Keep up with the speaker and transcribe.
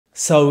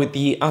So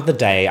the other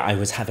day I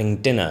was having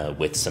dinner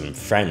with some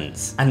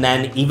friends, and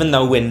then even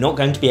though we're not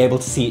going to be able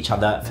to see each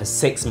other for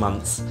 6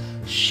 months,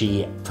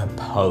 she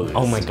proposed.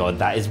 Oh my god,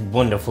 that is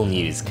wonderful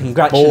news.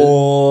 Congratulations.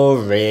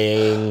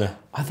 Boring.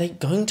 Are they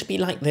going to be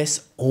like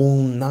this all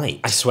night?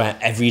 I swear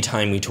every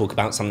time we talk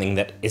about something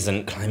that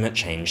isn't climate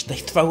change, they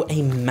throw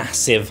a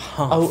massive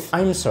huff. Oh,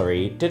 I'm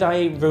sorry, did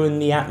I ruin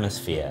the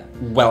atmosphere?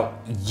 Well,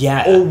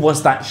 yeah. Or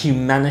was that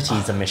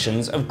humanity's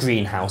emissions of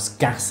greenhouse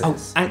gases? Oh,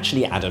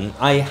 actually, Adam,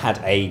 I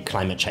had a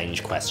climate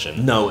change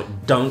question. No,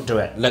 don't do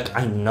it. Look,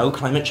 I know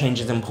climate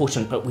change is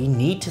important, but we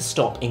need to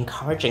stop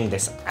encouraging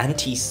this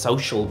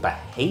antisocial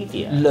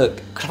behavior.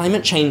 Look,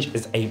 climate change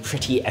is a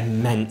pretty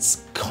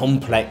immense,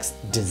 complex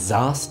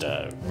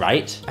disaster,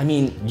 right? I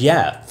mean,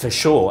 yeah, for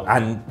sure,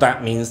 and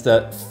that means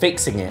that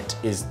fixing it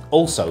is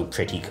also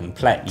pretty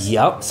complex.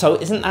 Yup, so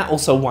isn't that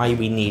also why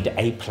we need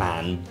a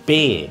plan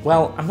B?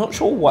 Well, I'm not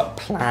sure what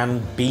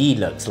plan B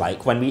looks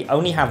like when we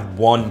only have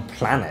one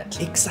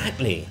planet.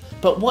 Exactly,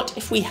 but what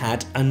if we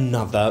had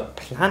another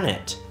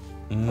planet?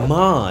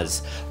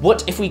 Mars.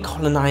 What if we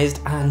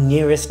colonized our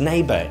nearest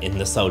neighbor in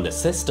the solar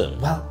system?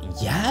 Well,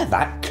 yeah,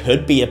 that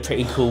could be a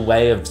pretty cool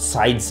way of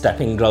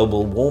sidestepping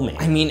global warming.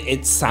 I mean,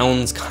 it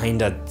sounds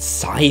kinda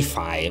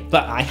sci-fi,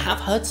 but I have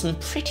heard some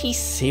pretty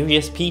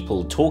serious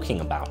people talking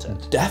about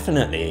it.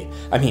 Definitely.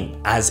 I mean,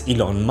 as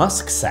Elon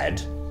Musk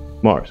said,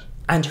 Mars.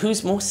 And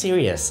who's more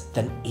serious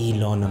than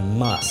Elon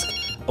Musk?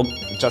 Oh,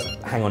 just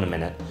hang on a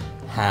minute.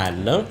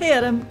 Hello? Hey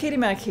Adam, Katie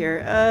Mack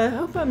here.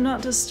 Hope I'm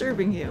not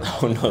disturbing you.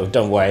 Oh no,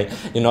 don't worry.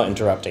 You're not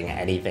interrupting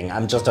anything.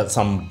 I'm just at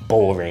some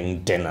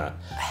boring dinner.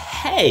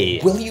 Hey!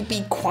 Will you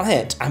be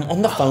quiet? I'm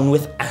on the phone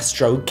with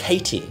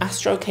AstroKatie.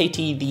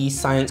 AstroKatie, the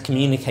science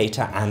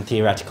communicator and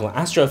theoretical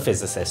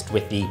astrophysicist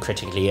with the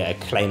critically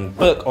acclaimed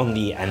book On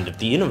the End of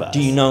the Universe.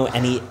 Do you know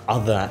any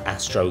other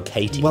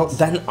AstroKaties? Well,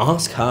 then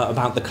ask her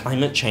about the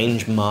climate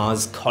change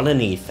Mars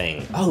colony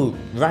thing. Oh,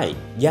 right.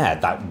 Yeah,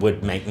 that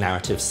would make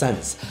narrative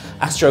sense.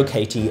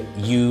 AstroKatie,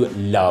 you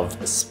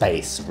love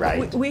space,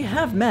 right? We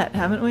have met,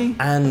 haven't we?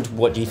 And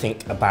what do you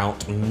think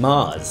about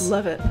Mars?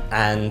 Love it.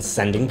 And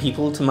sending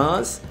people to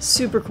Mars?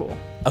 Super cool.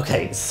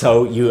 Okay,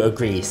 so you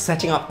agree,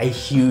 setting up a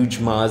huge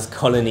Mars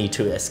colony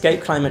to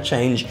escape climate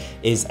change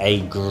is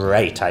a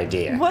great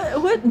idea.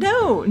 What?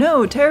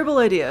 No, terrible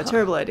idea,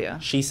 terrible idea.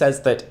 She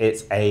says that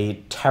it's a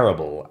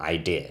terrible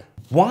idea.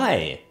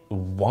 Why?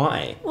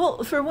 Why?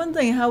 Well, for one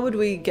thing, how would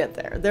we get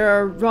there? There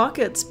are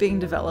rockets being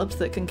developed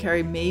that can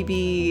carry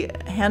maybe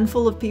a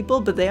handful of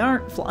people, but they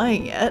aren't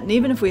flying yet. And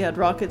even if we had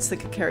rockets that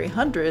could carry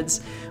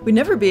hundreds, we'd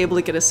never be able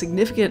to get a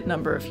significant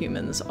number of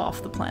humans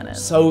off the planet.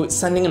 So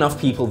sending enough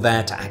people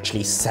there to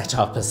actually set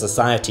up a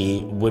society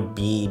would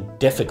be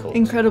difficult.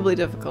 Incredibly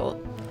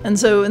difficult. And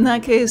so in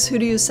that case, who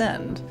do you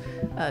send?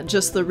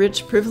 Just the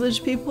rich,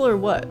 privileged people, or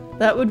what?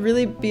 That would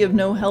really be of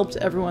no help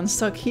to everyone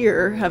stuck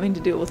here having to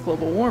deal with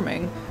global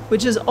warming,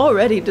 which is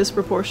already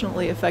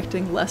disproportionately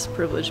affecting less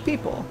privileged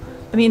people.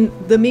 I mean,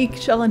 the meek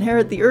shall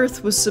inherit the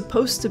earth was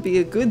supposed to be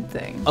a good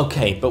thing.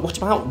 Okay, but what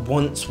about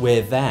once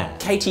we're there?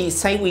 Katie,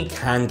 say we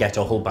can get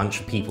a whole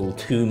bunch of people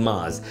to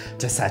Mars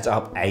to set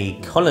up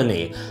a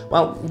colony.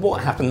 Well,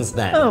 what happens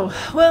then? Oh,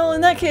 well,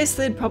 in that case,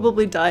 they'd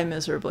probably die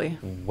miserably.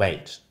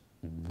 Wait.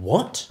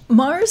 What?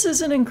 Mars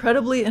is an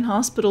incredibly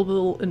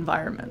inhospitable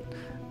environment.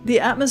 The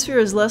atmosphere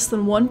is less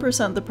than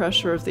 1% the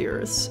pressure of the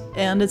Earth's,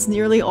 and it's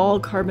nearly all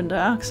carbon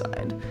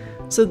dioxide.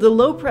 So the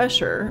low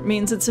pressure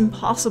means it's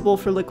impossible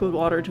for liquid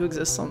water to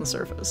exist on the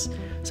surface.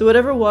 So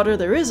whatever water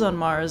there is on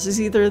Mars is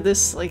either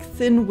this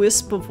thin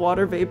wisp of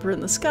water vapor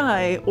in the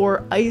sky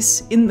or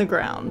ice in the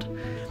ground.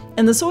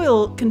 And the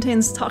soil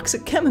contains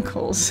toxic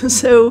chemicals,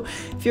 so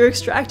if you're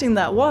extracting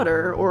that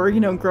water or,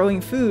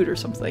 growing food or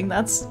something,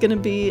 that's gonna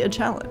be a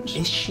challenge.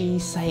 Is she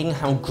saying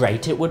how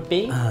great it would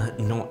be?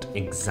 Not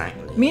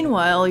exactly.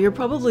 Meanwhile, you're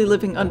probably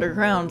living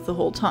underground the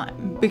whole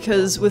time,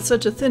 because with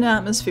such a thin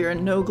atmosphere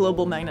and no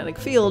global magnetic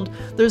field,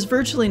 there's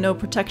virtually no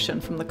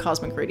protection from the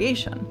cosmic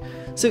radiation.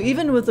 So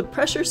even with a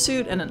pressure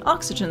suit and an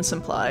oxygen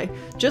supply,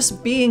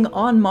 just being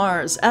on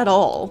Mars at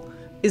all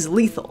is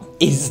lethal.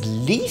 Is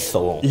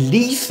lethal?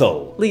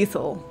 Lethal?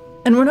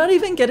 Lethal. And we're not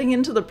even getting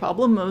into the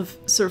problem of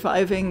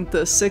surviving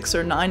the 6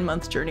 or 9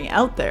 month journey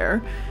out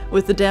there,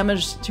 with the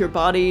damage to your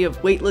body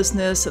of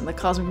weightlessness and the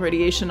cosmic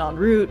radiation en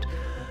route,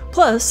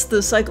 plus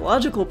the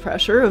psychological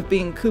pressure of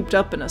being cooped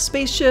up in a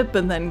spaceship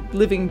and then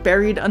living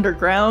buried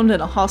underground in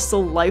a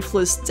hostile,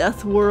 lifeless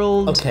death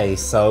world. Okay,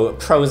 so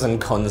pros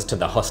and cons to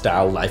the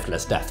hostile,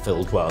 lifeless,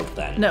 death-filled world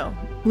then? No,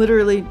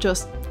 literally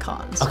just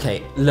cons.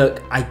 Okay,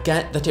 look, I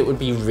get that it would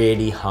be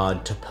really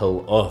hard to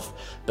pull off,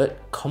 but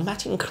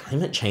combating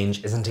climate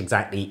change isn't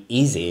exactly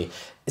easy.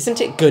 Isn't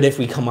it good if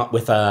we come up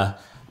with a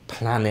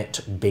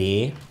planet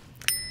B?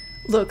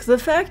 Look, the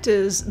fact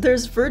is,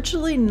 there's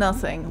virtually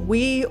nothing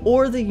we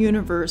or the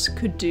universe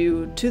could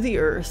do to the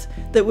Earth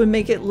that would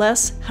make it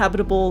less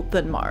habitable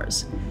than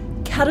Mars.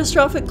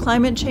 Catastrophic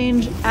climate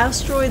change,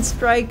 asteroid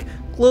strike,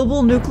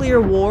 global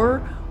nuclear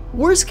war,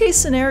 Worst case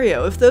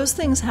scenario, if those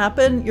things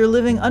happen, you're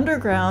living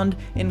underground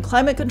in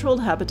climate-controlled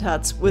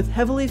habitats with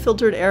heavily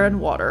filtered air and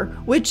water,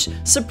 which,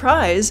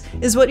 surprise,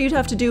 is what you'd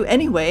have to do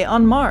anyway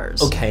on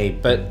Mars. Okay,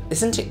 but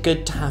isn't it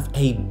good to have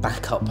a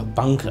backup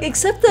bunker?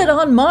 Except that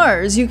on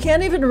Mars, you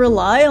can't even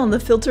rely on the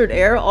filtered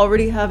air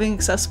already having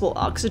accessible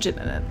oxygen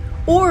in it,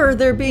 or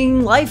there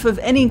being life of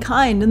any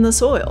kind in the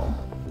soil.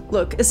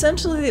 Look,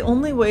 essentially the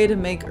only way to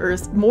make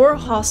Earth more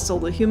hostile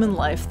to human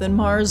life than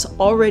Mars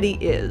already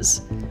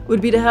is would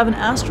be to have an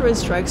asteroid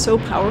strike so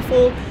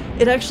powerful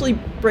it actually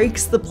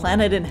breaks the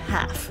planet in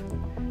half.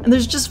 And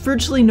there's just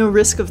virtually no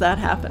risk of that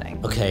happening.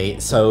 Okay,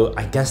 so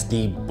I guess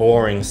the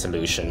boring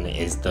solution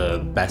is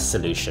the best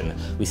solution.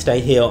 We stay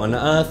here on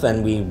Earth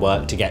and we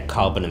work to get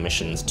carbon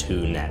emissions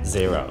to net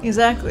zero.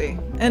 Exactly.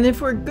 And if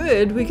we're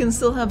good, we can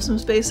still have some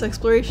space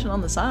exploration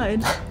on the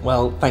side.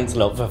 Well, thanks a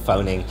lot for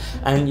phoning.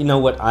 And you know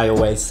what I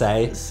always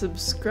say?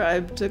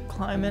 Subscribe to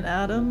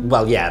ClimateAdam?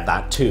 Well, yeah,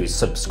 that too.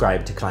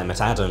 Subscribe to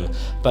ClimateAdam.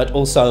 But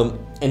also,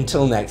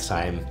 until next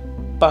time,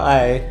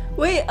 bye.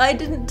 Wait, I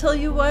didn't tell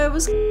you why I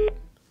was...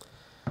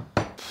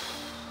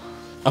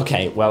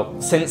 Okay,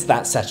 well, since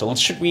that's settled,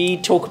 should we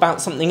talk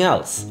about something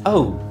else?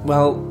 Oh,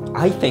 well,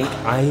 I think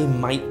I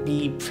might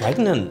be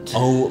pregnant.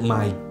 Oh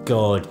my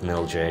god,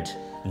 Mildred.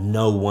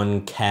 No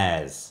one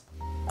cares.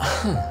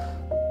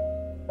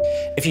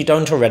 If you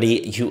don't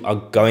already, you are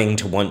going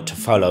to want to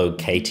follow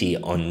Katie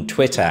on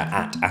Twitter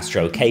at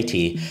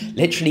AstroKatie.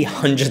 Literally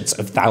hundreds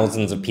of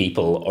thousands of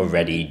people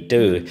already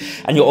do.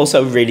 And you're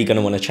also really going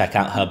to want to check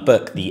out her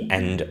book, The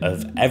End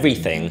of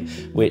Everything,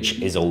 which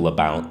is all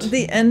about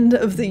the end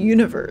of the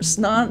universe.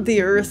 Not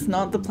the Earth,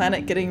 not the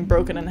planet getting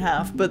broken in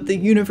half, but the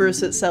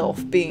universe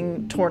itself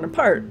being torn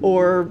apart,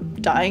 or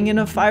dying in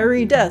a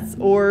fiery death,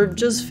 or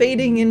just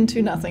fading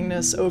into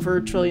nothingness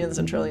over trillions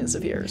and trillions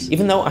of years.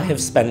 Even though I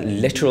have spent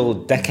literal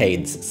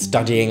decades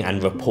studying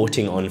and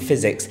reporting on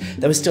physics,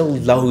 there were still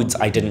loads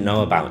I didn't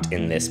know about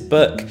in this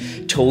book,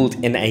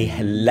 told in a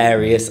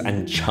hilarious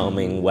and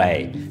charming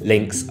way.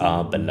 Links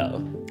are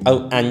below.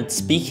 Oh, and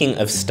speaking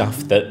of stuff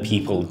that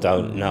people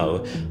don't know,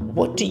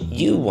 what do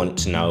you want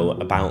to know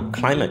about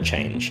climate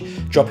change?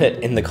 Drop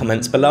it in the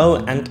comments below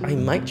and I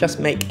might just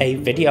make a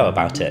video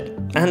about it.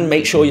 And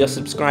make sure you're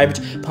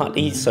subscribed,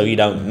 partly so you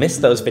don't miss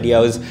those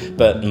videos,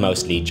 but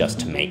mostly just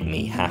to make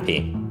me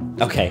happy.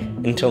 Okay,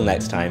 until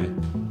next time.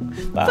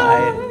 Bye.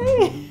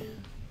 Bye.